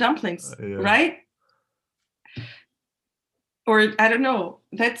them Georgian dumplings, Yeah. right? Or I don't know.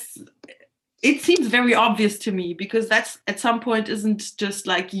 That's, it seems very obvious to me, because that's at some point isn't just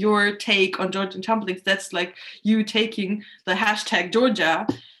like your take on Georgian dumplings. That's like you taking the hashtag Georgia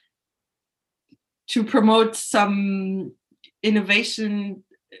to promote some innovation.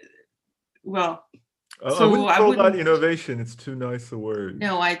 Well, I so wouldn't I call that wouldn't. innovation. It's too nice a word.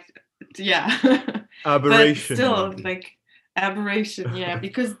 No, yeah, but Aberration, still, maybe. like aberration. Yeah,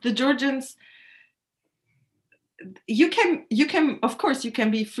 because the Georgians, you can of course you can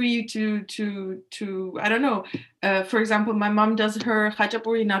be free to I don't know. For example, my mom does her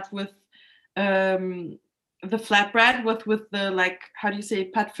khachapuri not with um the flatbread with the, like, how do you say,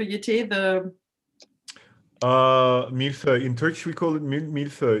 pâte feuilletée, the Milföy. In Turkish we call it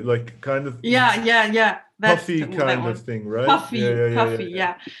milföy, like kind of yeah, puffy that kind of one. thing, right? Puffy, puffy, Yeah.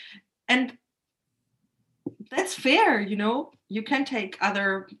 yeah. And that's fair, you know. You can take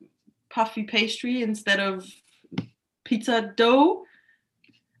other puffy pastry instead of pizza dough.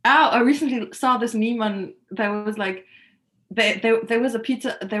 Oh, I recently saw this meme on that was like there was a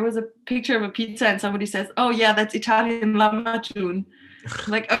pizza, there was a picture of a pizza, and somebody says, "Oh yeah, that's Italian lamachun."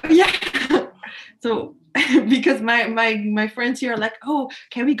 Like, oh yeah. So because my friends here are like, "Oh,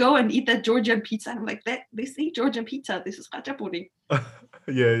 can we go and eat that Georgian pizza?" I'm like, "That this ain't Georgian pizza. This is khachapuri."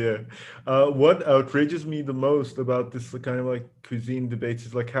 Yeah. What outrages me the most about this kind of like cuisine debates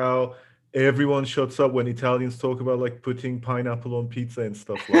is like how everyone shuts up when Italians talk about like putting pineapple on pizza and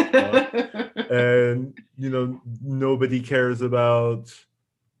stuff like that. And nobody cares about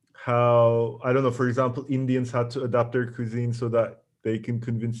how, I don't know, for example, Indians had to adapt their cuisine so that they can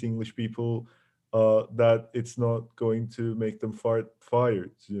convince English people that it's not going to make them fired.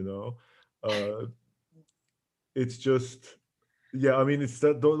 Uh, it's just, yeah, I mean, it's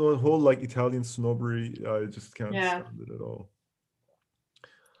that the whole like Italian snobbery. I just can't Yeah. stand it at all.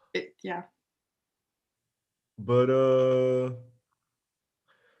 Yeah. But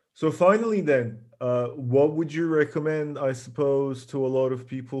so finally, then, what would you recommend? I suppose to a lot of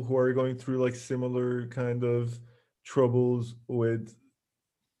people who are going through like similar kind of troubles with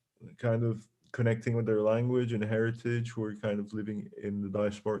kind of connecting with their language and heritage, who are kind of living in the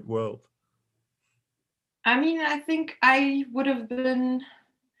diasporic world. I mean, I think I would have been.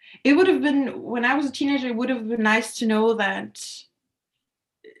 It would have been when I was a teenager. It would have been nice to know that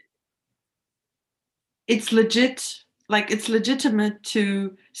it's legit, like it's legitimate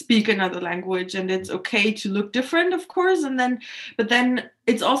to speak another language, and it's okay to look different, of course. But then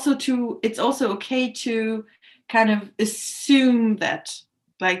it's also okay to kind of assume that,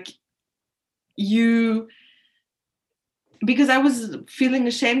 like, you, because I was feeling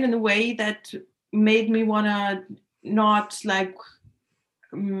ashamed in a way that made me want to not like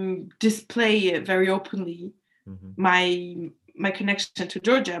display it very openly, my connection to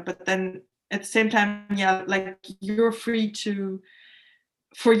Georgia. But then at the same time, yeah, like you're free to,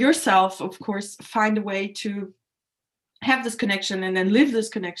 for yourself, of course, find a way to have this connection and then live this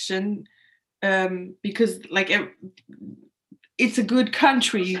connection, because like it's a good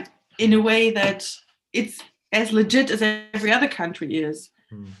country in a way that it's as legit as every other country is.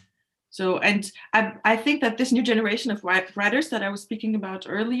 So, and I think that this new generation of writers that I was speaking about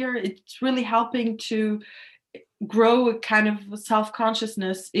earlier, it's really helping to grow a kind of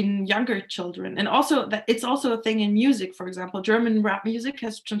self-consciousness in younger children. And also that it's also a thing in music. For example, German rap music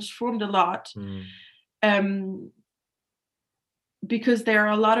has transformed a lot, because there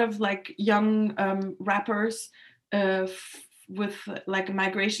are a lot of like young rappers with like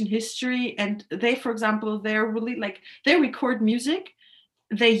migration history, and they, for example, they're really like, they record music,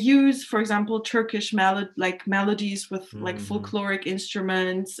 they use, for example, Turkish melodies with like folkloric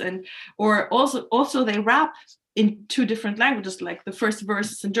instruments, and or also they rap in two different languages, like the first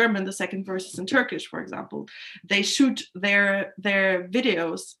verse is in German, the second verse is in Turkish, for example. They shoot their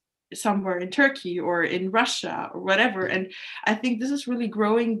videos somewhere in Turkey or in Russia or whatever. And I think this is really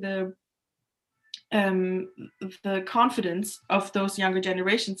growing the confidence of those younger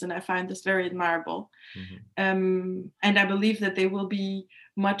generations, and I find this very admirable. And I believe that they will be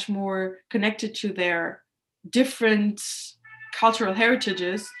much more connected to their different cultural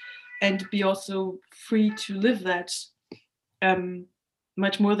heritages and be also free to live that,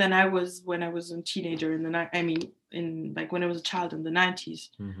 much more than I was when I was a teenager in the I mean, in like when I was a child in the 90s.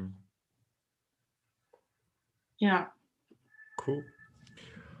 Yeah. Cool.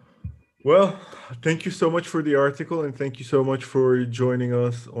 Well, thank you so much for the article, and thank you so much for joining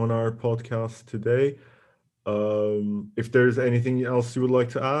us on our podcast today. If there's anything else you would like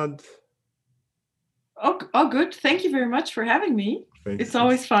to add. Oh, good. Thank you very much for having me. Thanks. It's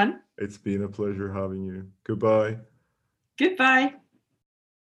always fun. It's been a pleasure having you. Goodbye. Goodbye.